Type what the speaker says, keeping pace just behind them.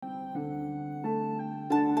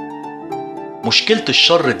مشكلة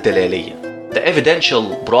الشر الدلالية The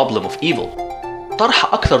Evidential Problem of Evil،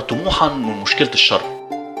 طرح أكثر طموحاً من مشكلة الشر،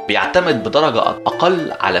 بيعتمد بدرجة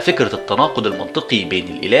أقل على فكرة التناقض المنطقي بين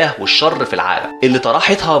الإله والشر في العالم اللي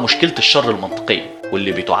طرحتها مشكلة الشر المنطقية،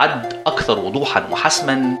 واللي بتعد أكثر وضوحاً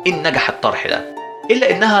وحسماً إن نجح الطرح ده،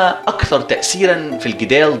 إلا إنها أكثر تأثيراً في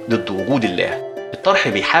الجدال ضد وجود الله. الطرح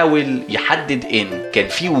بيحاول يحدد إن كان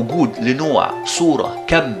في وجود لنوع، صورة،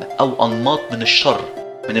 كم أو أنماط من الشر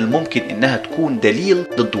من الممكن إنها تكون دليل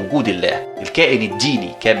ضد وجود الله، الكائن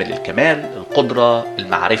الديني كامل الكمال، القدرة،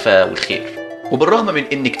 المعرفة والخير. وبالرغم من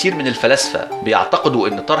إن كتير من الفلاسفة بيعتقدوا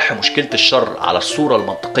إن طرح مشكلة الشر على الصورة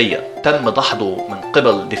المنطقية تم دحضه من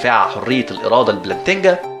قبل دفاع حرية الإرادة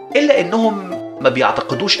البلانتينجا، إلا إنهم ما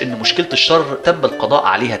بيعتقدوش إن مشكلة الشر تم القضاء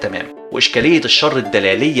عليها تماما، وإشكالية الشر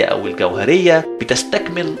الدلالية أو الجوهرية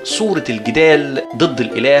بتستكمل صورة الجدال ضد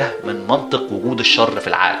الإله من منطق وجود الشر في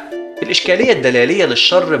العالم. الإشكالية الدلالية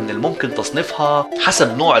للشر من الممكن تصنيفها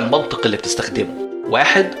حسب نوع المنطق اللي بتستخدمه.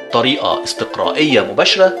 1. طريقة استقرائية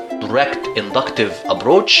مباشرة Direct Inductive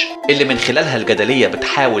Approach، اللي من خلالها الجدلية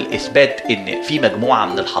بتحاول إثبات إن في مجموعة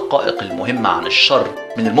من الحقائق المهمة عن الشر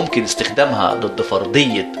من الممكن استخدامها ضد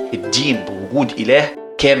فرضية الدين بوجود إله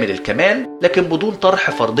كامل الكمال، لكن بدون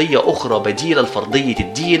طرح فرضية أخرى بديلة لفرضية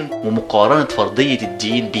الدين ومقارنة فرضية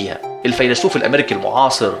الدين بيها. الفيلسوف الأمريكي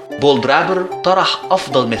المعاصر بول درابر طرح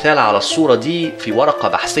أفضل مثال على الصورة دي في ورقة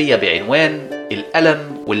بحثية بعنوان الألم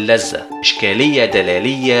واللذة، إشكالية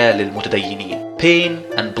دلالية للمتدينين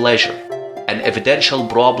Pain and Pleasure An Evidential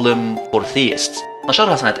Problem for Theists،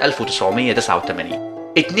 نشرها سنة 1989.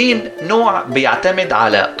 2. نوع بيعتمد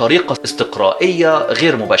على طريقة استقرائية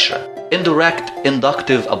غير مباشرة Indirect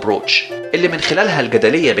Inductive Approach، اللي من خلالها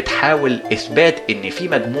الجدلية بتحاول إثبات إن في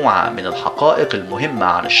مجموعة من الحقائق المهمة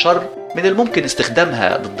عن الشر من الممكن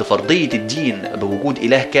استخدامها ضد فرضية الدين بوجود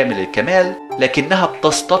إله كامل الكمال، لكنها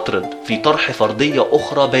بتستطرد في طرح فرضية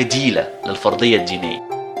أخرى بديلة للفرضية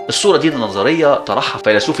الدينية. الصورة دي النظرية طرحها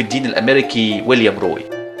فيلسوف الدين الأمريكي ويليام روي.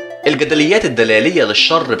 الجدليات الدلالية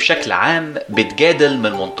للشر بشكل عام بتجادل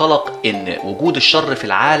من منطلق إن وجود الشر في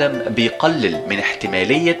العالم بيقلل من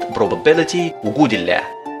احتمالية probability وجود الله،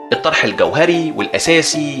 الطرح الجوهري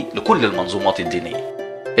والأساسي لكل المنظومات الدينية.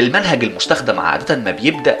 المنهج المستخدم عادة ما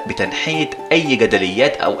بيبدأ بتنحية أي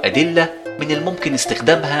جدليات أو أدلة من الممكن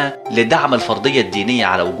استخدامها لدعم الفرضية الدينية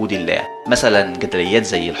على وجود الله، مثلا جدليات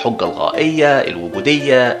زي الحجة الغائية،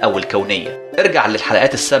 الوجودية أو الكونية. ارجع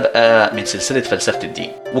للحلقات السابقة من سلسلة فلسفة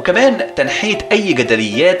الدين. وكمان تنحية أي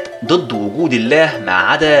جدليات ضد وجود الله ما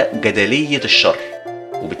عدا جدلية الشر،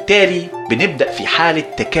 وبالتالي بنبدأ في حالة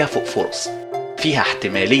تكافؤ فرص فيها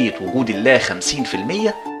احتمالية وجود الله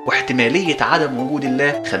 50% واحتمالية عدم وجود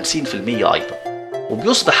الله 50% أيضا.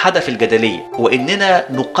 وبيصبح هدف الجدلية هو إننا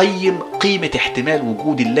نقيم قيمة احتمال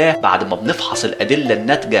وجود الله بعد ما بنفحص الأدلة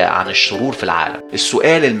الناتجة عن الشرور في العالم.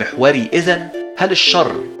 السؤال المحوري إذن: هل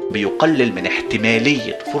الشر بيقلل من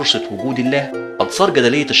احتمالية فرصة وجود الله؟ أنصار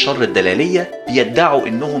جدلية الشر الدلالية بيدعوا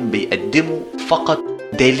إنهم بيقدموا فقط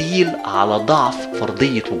دليل على ضعف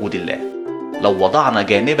فرضية وجود الله لو وضعنا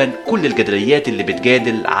جانبا كل الجدليات اللي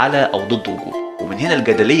بتجادل على أو ضد وجوده. ومن هنا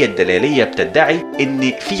الجدلية الدلالية بتدعي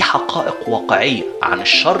إن في حقائق واقعية عن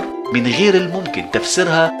الشر من غير الممكن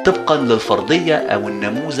تفسيرها طبقا للفرضية أو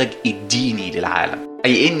النموذج الديني للعالم،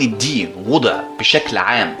 أي إن الدين وضع بشكل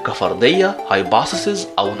عام كفرضية hypothesis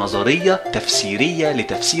أو نظرية تفسيرية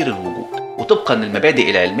لتفسير الوجود. وطبقا للمبادئ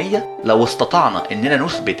العلمية لو استطعنا إننا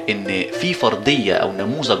نثبت إن في فرضية أو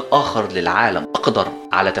نموذج آخر للعالم أقدر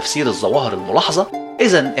على تفسير الظواهر الملاحظة،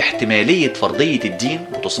 إذن احتمالية فرضية الدين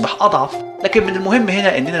بتصبح أضعف. لكن من المهم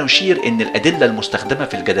هنا إننا نشير إن الأدلة المستخدمة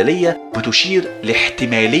في الجدلية بتشير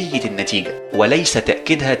لاحتمالية النتيجة وليس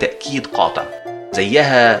تأكيدها تأكيد قاطع،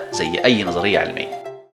 زيها زي أي نظرية علمية.